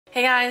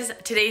Hey guys,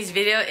 today's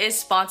video is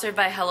sponsored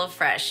by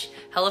HelloFresh.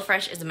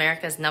 HelloFresh is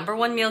America's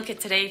 #1 meal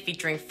kit today,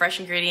 featuring fresh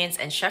ingredients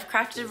and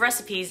chef-crafted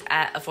recipes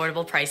at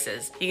affordable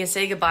prices. You can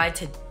say goodbye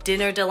to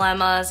dinner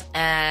dilemmas,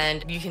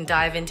 and you can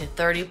dive into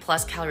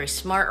 30+ calorie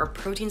smart or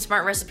protein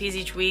smart recipes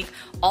each week,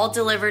 all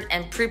delivered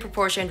and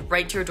pre-proportioned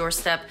right to your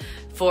doorstep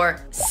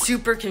for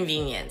super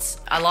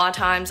convenience. A lot of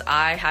times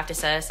I have to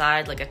set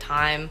aside like a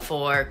time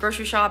for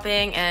grocery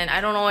shopping, and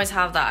I don't always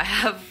have that. I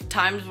have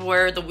times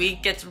where the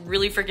week gets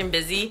really freaking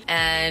busy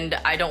and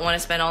I don't want to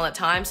spend all that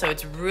time, so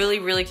it's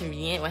really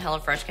convenient when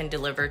HelloFresh can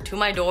deliver to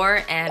my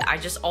door, and I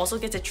just also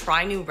get to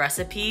try new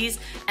recipes,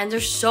 and they're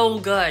so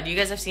good. You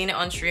guys have seen it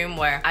on stream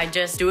where I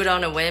just do it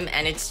on a whim,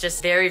 and it's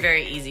just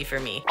very easy for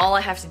me. All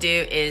I have to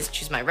do is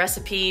choose my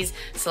recipes,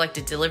 select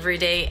a delivery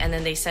date, and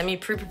then they send me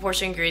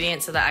pre-proportioned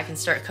ingredients so that I can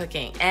start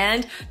cooking.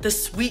 And the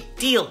sweet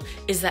deal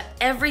is that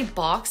every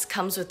box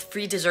comes with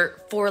free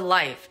dessert for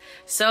life.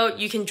 So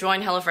you can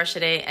join HelloFresh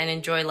today and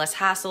enjoy less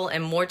hassle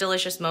and more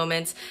delicious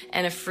moments,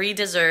 and a free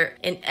dessert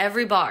in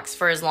every box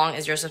for as long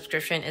as your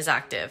subscription is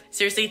active.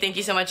 Seriously, thank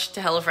you so much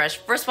to HelloFresh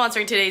for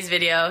sponsoring today's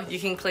video. You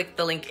can click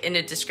the link in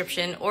the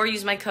description or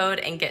use my code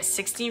and get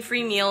 16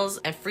 free meals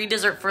and free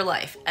dessert for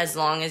life as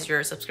long as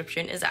your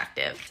subscription is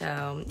active.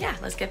 So yeah,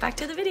 let's get back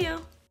to the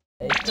video.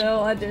 I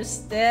don't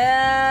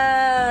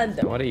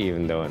understand. What are you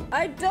even doing?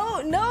 I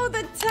don't know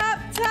the tap,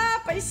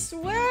 I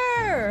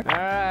swear.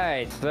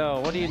 Alright, so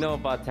what do you know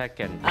about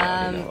Tekken?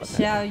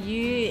 Xiao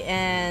Yu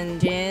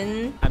and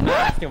Jin. I'm not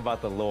asking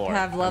about the lore.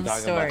 Have love I'm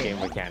talking story. about game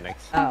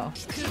mechanics. Oh.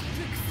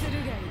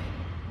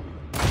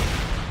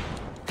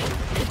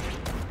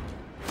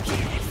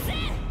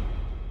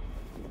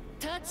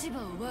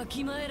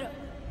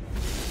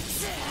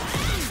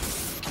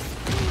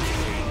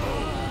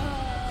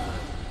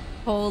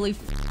 Holy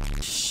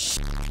She's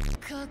so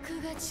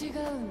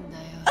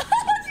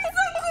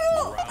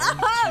cool!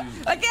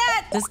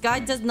 Again! This guy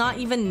does not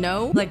even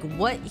know like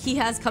what he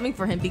has coming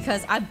for him,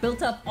 because I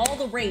built up all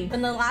the rage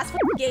in the last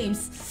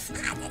games.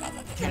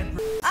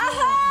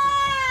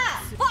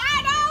 Aha!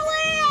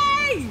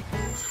 Finally!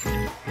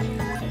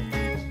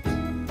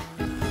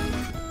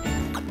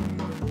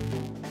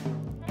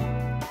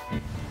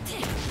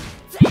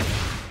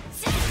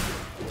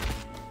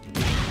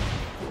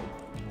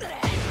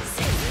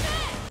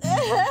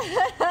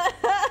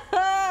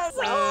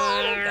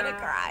 I'm gonna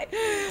cry.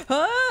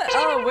 Huh?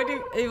 Oh, what do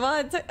you,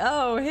 Yvonne?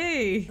 Oh,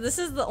 hey. This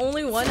is the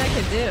only one I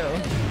could do.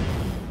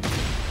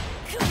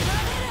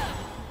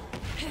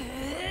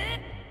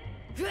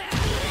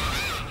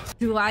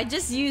 Do I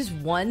just use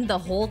one the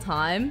whole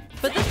time?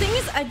 But the thing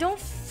is, I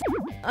don't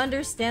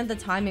understand the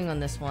timing on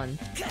this one.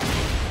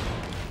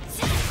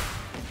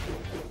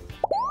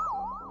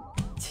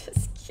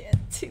 Just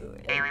can't do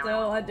it. I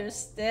don't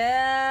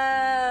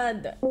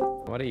understand.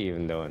 What are you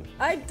even doing?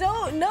 I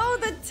don't know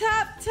the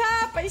tap,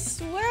 I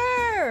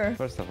swear.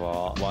 First of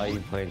all, why are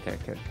you playing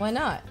Tekken? Why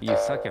not? You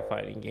suck at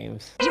fighting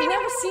games. You've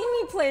never seen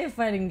me play a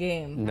fighting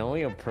game.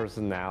 Knowing your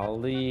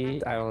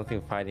personality, I don't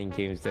think fighting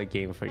games is a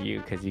game for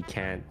you, because you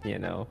can't, you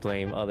know,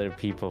 blame other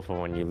people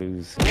for when you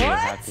lose. What? You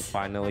have to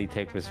finally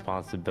take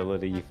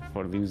responsibility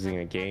for losing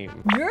a game.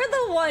 You're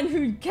the one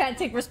who can't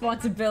take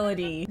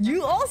responsibility.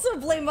 You also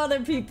blame other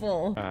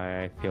people.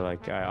 I feel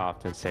like I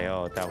often say,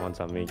 oh, that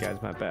one's on me,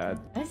 guys, my bad.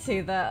 I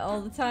say that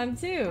all the time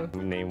too.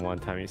 Name one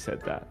time you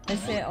said that. I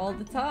say it all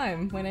the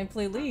time when I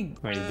play League.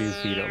 I do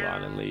feed a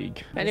lot in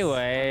League.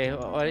 Anyway,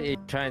 what are you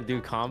trying to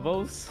do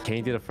combos? Can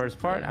you do the first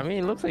part? I mean,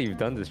 it looks like you've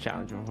done this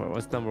challenge before.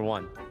 What's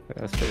 #1?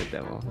 Let's play the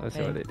demo. Let's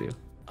see what they do.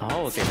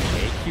 Oh, they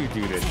make you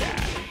do the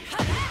dash.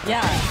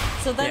 Yeah.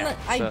 So then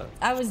Yeah,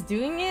 I was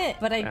doing it,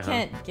 but I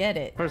can't get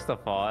it. First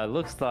of all, it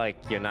looks like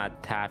you're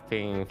not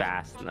tapping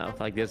fast enough.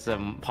 Like there's a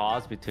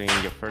pause between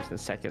your first and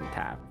second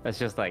tap. That's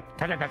just like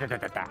ta -ta -ta -ta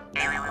 -ta -ta.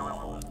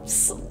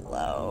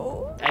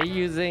 Slow. Are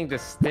you using the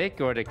stick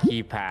or the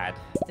keypad?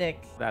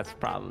 Stick. That's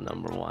problem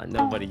 #1.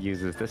 Nobody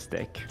uses the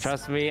stick.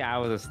 Trust me, I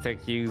was a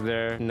stick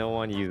user. No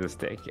one uses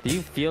stick. Do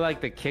you feel like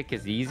the kick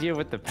is easier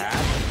with the pad?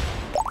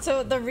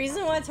 So the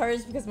reason why it's hard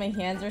is because my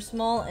hands are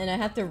small and I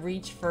have to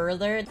reach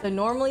further. So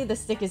normally the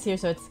stick is here,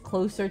 so it's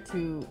closer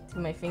to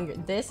my finger.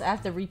 This, I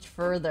have to reach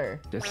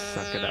further. Just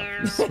suck it up,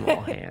 you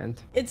small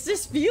hand. It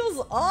just feels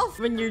off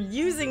when you're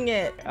using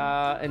it.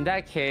 In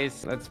that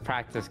case, let's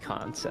practice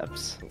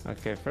concepts.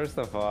 Okay, first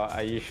of all,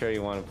 are you sure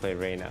you want to play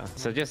Reina?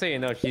 So just so you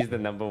know, she's the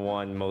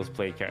 #1 most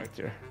played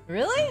character.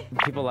 Really?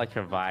 People like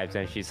her vibes,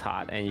 and she's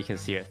hot, and you can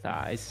see her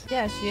thighs.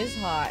 Yeah, she is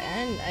hot,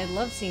 and I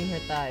love seeing her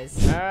thighs.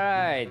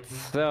 Alright,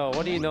 so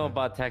what do you know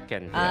about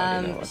Tekken?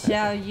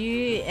 Xiao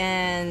Yu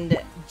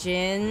and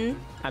Jin.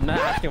 I'm not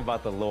asking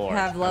about the lore.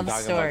 Have love I'm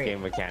talking story. about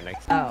game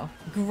mechanics. Oh.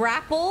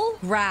 Grapple,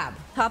 grab.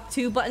 Top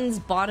 2 buttons,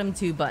 bottom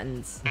 2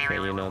 buttons. Okay,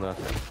 you know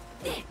nothing.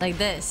 Like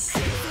this.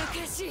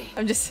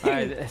 I'm just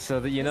saying. Alright,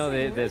 so you know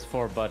there's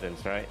 4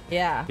 buttons, right?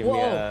 Yeah. Give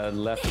me a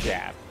left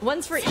jab.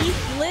 One's for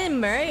each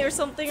limb, right? Or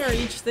something, or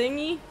each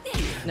thingy?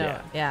 No,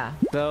 yeah.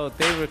 So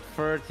they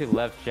refer to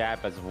left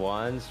jab as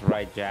 1s,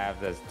 right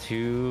jab as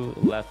 2,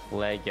 left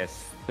leg as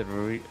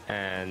 3,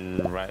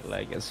 and right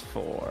leg as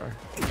 4.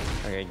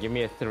 Okay, give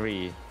me a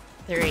 3.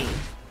 3.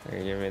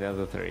 Okay, give me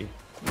another 3.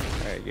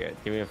 Alright, good.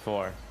 Give me a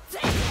 4.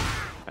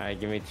 Alright,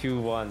 give me 2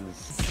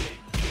 ones.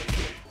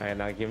 Alright,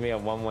 now give me a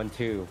 1 1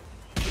 2.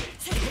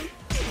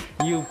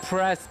 You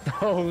press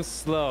so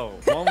slow.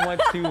 1 1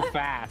 2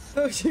 fast.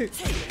 Oh shoot.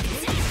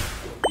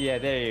 Yeah,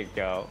 there you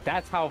go.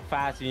 That's how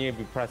fast you need to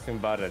be pressing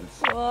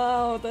buttons.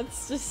 Wow,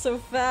 that's just so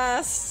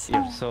fast.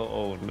 You're so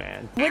old,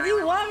 man. What do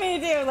you want me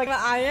to do? Like,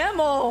 I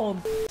am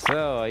old.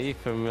 So, are you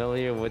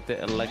familiar with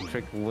the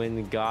electric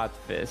wind god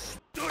fist?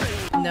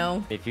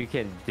 No. If you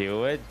can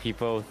do it,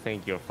 people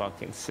think you're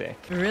fucking sick.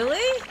 Really?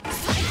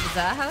 Is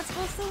that how it's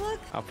supposed to look?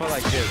 I'll put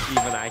like this,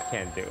 even I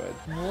can't do it.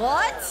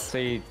 What? So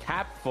you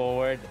tap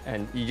forward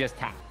and you just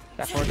tap.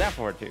 That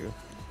forward too.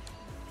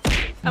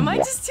 Am I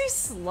just too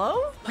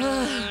slow?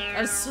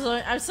 I'm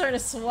starting to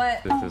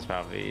sweat. This is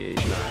probably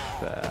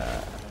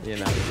not, you're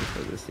not ready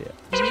for this yet.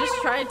 Did you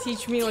just try to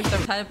teach me like the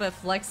type of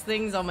flex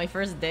things on my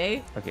first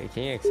day? Okay,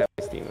 can you accept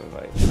my Steam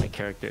invite? My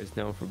character is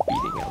known for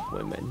beating up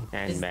women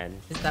and men.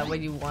 Is that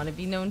what you want to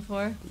be known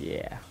for?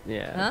 Yeah,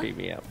 Huh? beat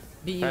me up.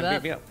 Beat you Try to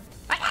up? Beat me up.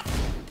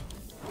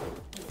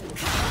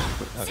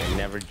 Okay,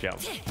 never jump.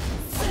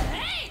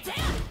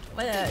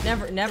 What,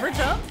 never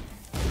jump?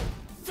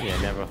 Yeah,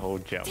 never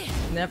hold jump.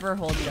 Never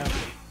hold jump.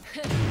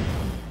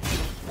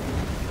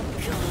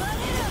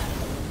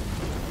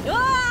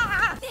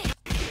 Ah!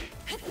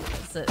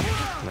 That's it.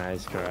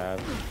 Nice grab.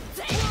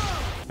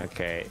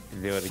 Okay,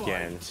 do it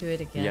again. Do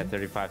it again. You had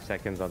 35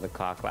 seconds on the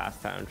clock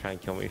last time. Try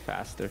and kill me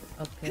faster.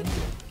 Okay.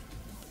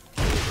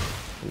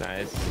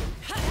 Nice.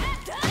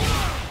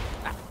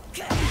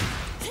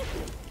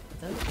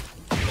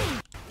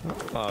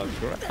 Oh,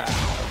 grab.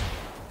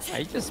 Are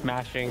you just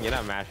smashing? You're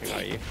not mashing,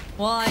 are you?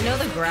 Well, I know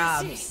the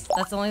grabs.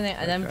 That's the only thing.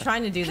 And I'm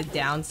trying to do the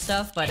down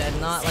stuff, but I'm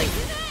not like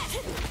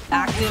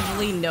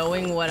actively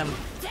knowing what I'm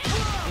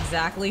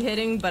exactly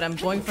hitting, but I'm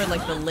going for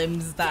like the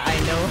limbs that I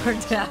know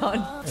are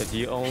down. If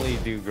you only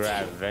do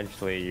grab,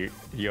 eventually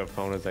your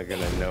opponents are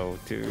gonna know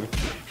too.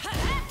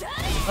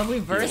 If we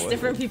verse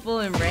different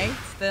people in ranked,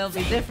 they'll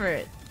be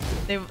different.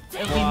 If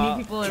we meet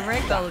people in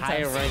ranked all the The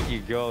higher time. rank you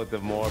go, the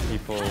more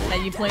people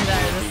That you play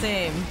that are the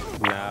same.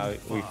 now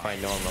we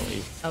fight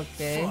normally.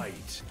 Okay.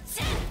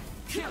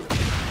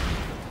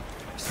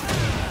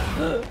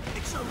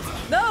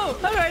 No!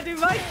 How do I do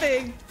my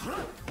thing?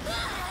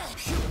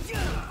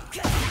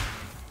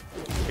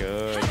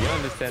 Good. You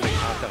understand the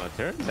concept of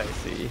turns, I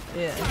see.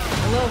 Yeah,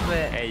 a little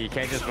bit. Hey, you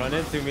can't just run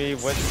into me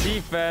with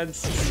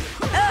defense.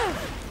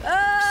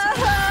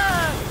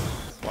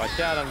 Watch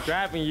out, I'm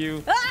grabbing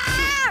you.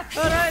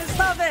 Oh no,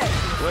 stop it!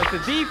 With the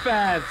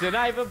defense, you're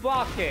not even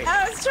blocking.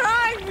 I was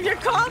trying! You're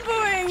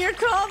comboing! You're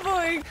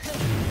comboing!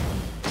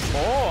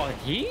 Oh,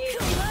 he?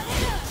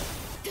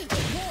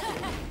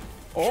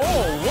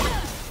 Oh,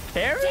 what?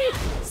 Parry?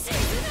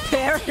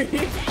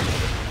 Parry!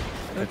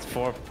 That's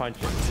 4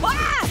 punches.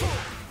 Ah!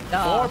 4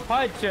 Oh.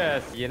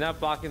 punches! You're not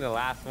blocking the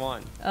last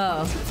one.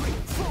 Oh.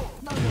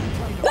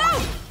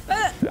 No!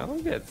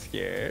 Don't get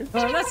scared. Oh,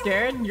 I'm not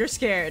scared. You're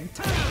scared.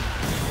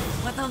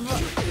 What the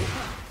fuck?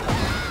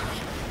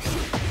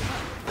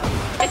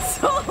 It's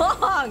so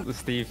long!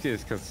 Steve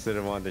is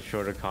considered one of the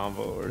shorter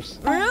comboers.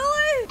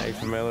 Really? Are you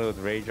familiar with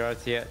rage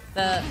arts yet?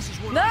 No!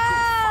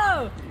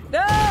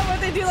 No! What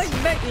they do like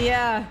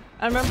yeah.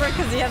 I remember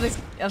because you have this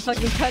a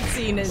fucking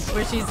cutscene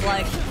where she's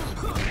like,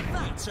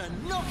 That's a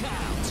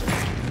knockout.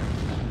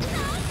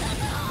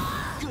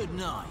 Good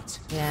night.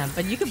 yeah,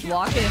 but you could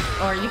block it,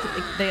 or you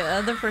could, the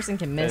other person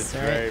can miss, It's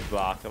right? very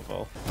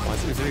blockable. 1,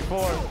 2, 3, 4.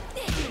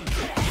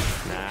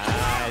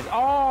 Nice.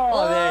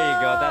 Oh, there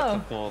you go. That's a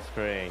full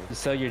string.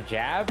 So your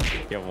jab,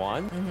 your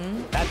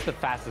 1, that's the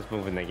fastest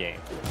move in the game.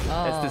 It's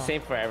the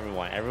same for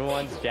everyone.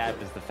 Everyone's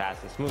jab is the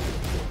fastest move.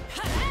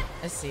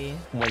 I see.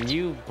 When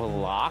you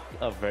block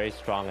a very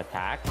strong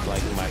attack,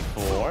 like my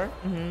 4,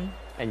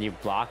 and you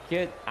block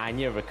it, I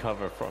need to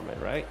recover from it,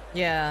 right?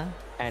 Yeah.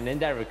 And in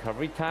that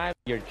recovery time,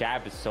 your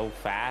jab is so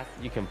fast,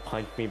 you can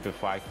punch me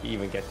before I can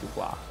even get to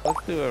block.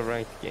 Let's do a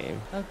ranked game.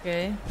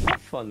 Okay.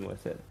 Have fun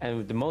with it.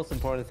 And the most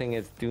important thing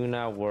is do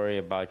not worry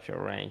about your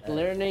rank.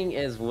 Learning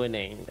is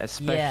winning,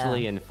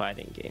 especially in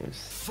fighting games.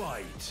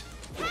 Fight.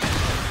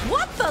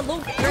 What the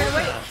look?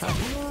 Wait.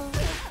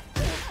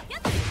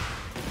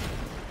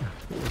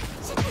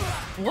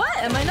 What?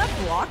 Am I not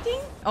blocking?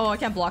 Oh, I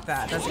can't block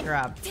that. That's a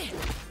grab.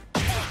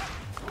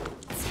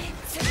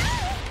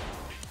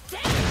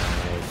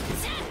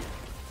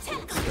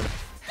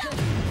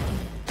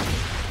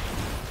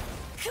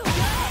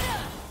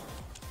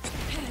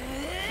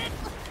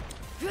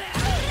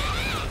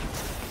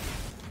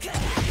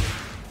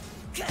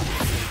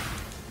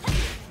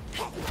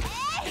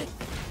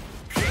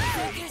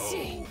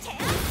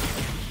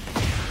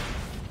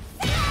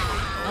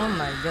 Oh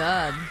my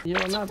god. You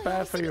know, not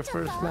bad for your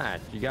first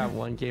match. You got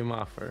 1 game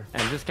offer.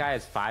 And this guy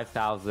has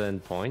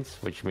 5,000 points,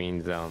 which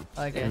means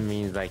Okay. it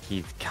means like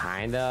he's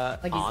kinda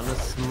Like he's- on a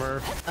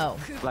smurf. Oh.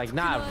 Like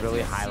not a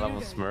really high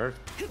level smurf.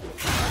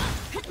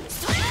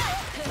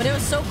 But it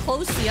was so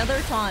close the other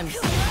times.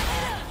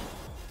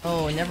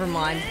 Oh, never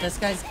mind. This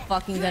guy's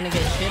fucking gonna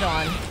get shit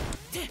on.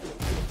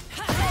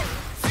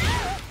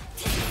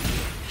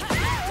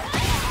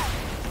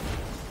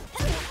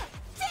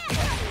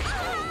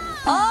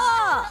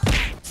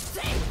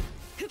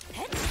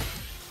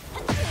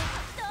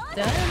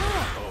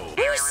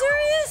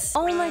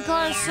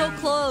 on, so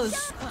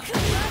close.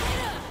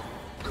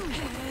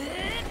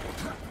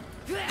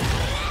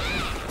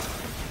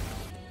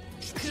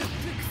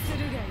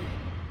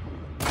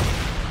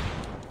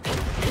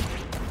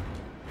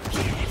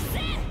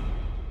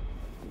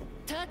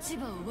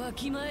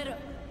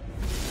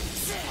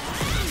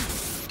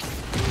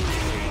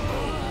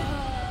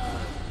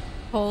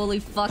 Holy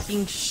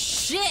fucking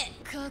shit!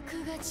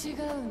 She's so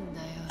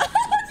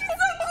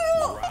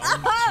cool!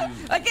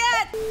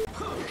 Again!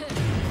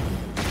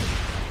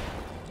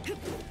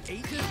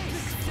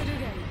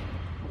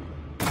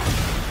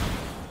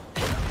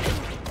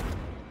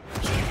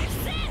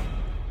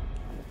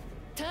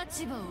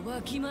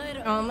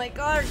 Oh my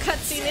god, our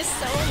cutscene is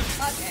so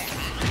fucking...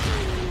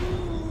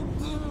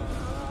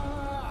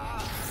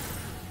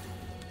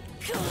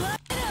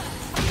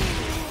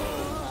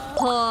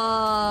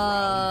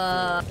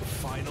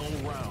 Final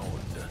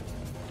round.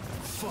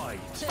 Fight.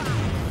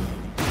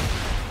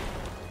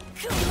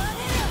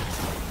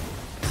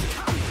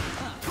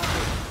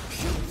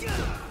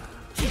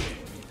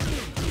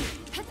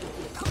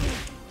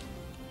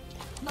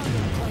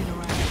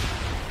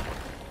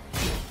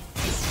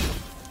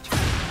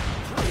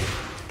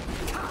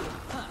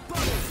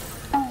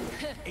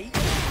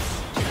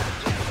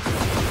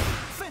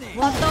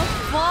 What the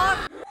fuck?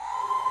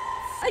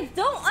 I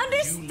don't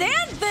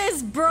understand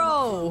this,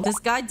 bro. This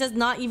guy does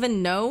not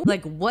even know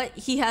like what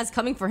he has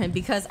coming for him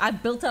because I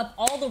built up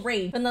all the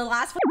rage in the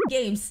last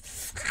games.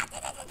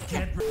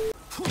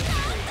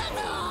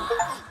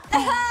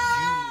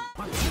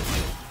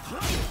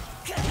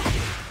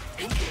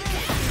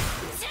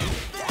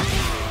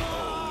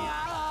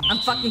 I'm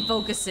fucking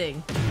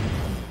focusing.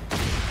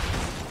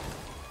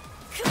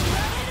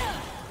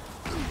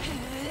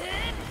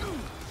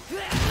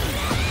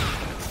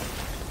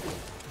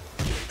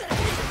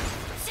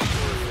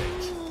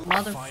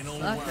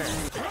 Motherfucker.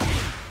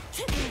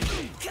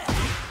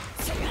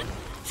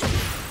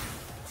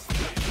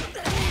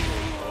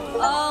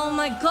 Oh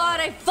my god,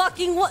 I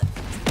fucking what?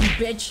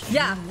 Bitch.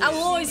 Yeah, I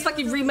will always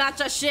fucking rematch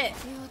that shit.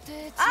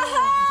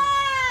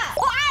 Aha!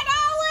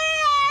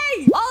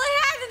 Finally! All I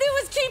had to do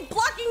was keep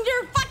blocking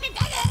your fucking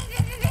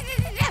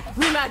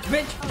rematch,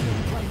 bitch.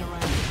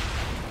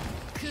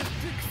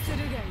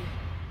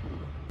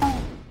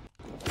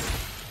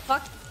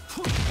 Fuck.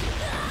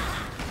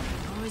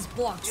 Always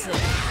blocks it.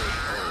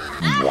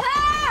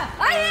 Aha!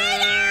 I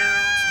hate it!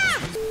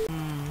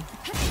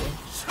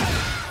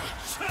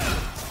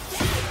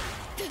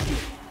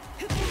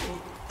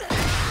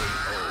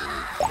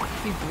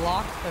 If you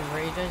block the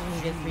rages, you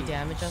can get 3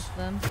 damage off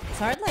them. It's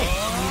hard like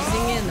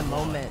using it in the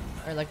moment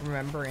or like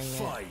remembering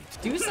it.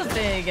 Do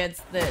something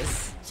against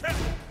this.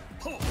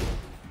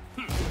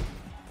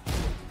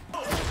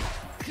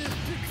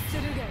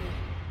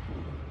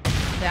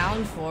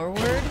 Down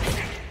forward.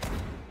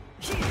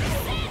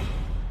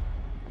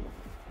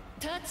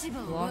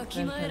 Block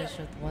then punish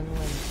with 1-1-2.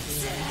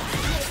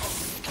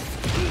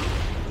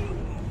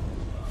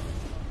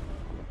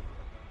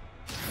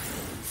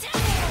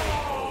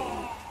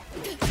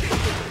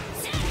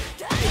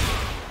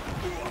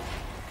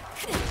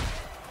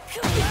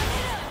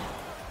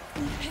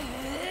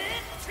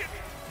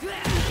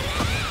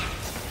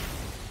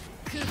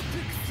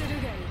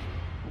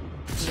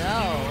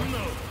 No.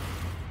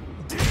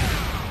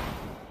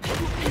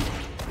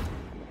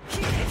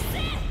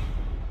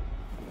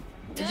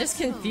 It just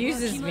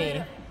confuses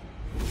me.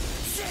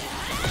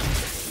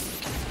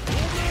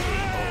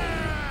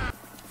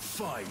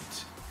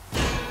 Fight.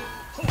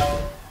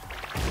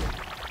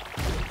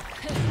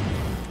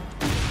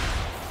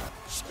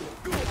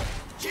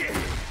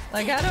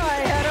 Like how do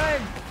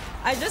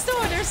I just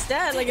don't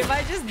understand. Like if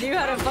I just knew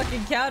how to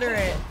fucking counter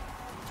it.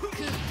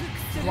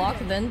 Block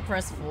then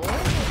press 4.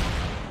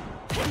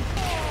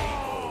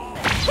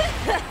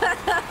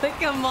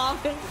 Like a mom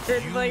and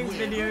kid playing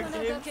video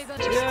games.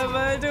 Yeah, but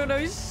I don't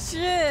know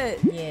shit.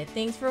 Yeah,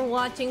 thanks for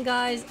watching,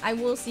 guys. I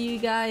will see you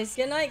guys.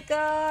 Good night,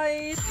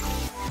 guys.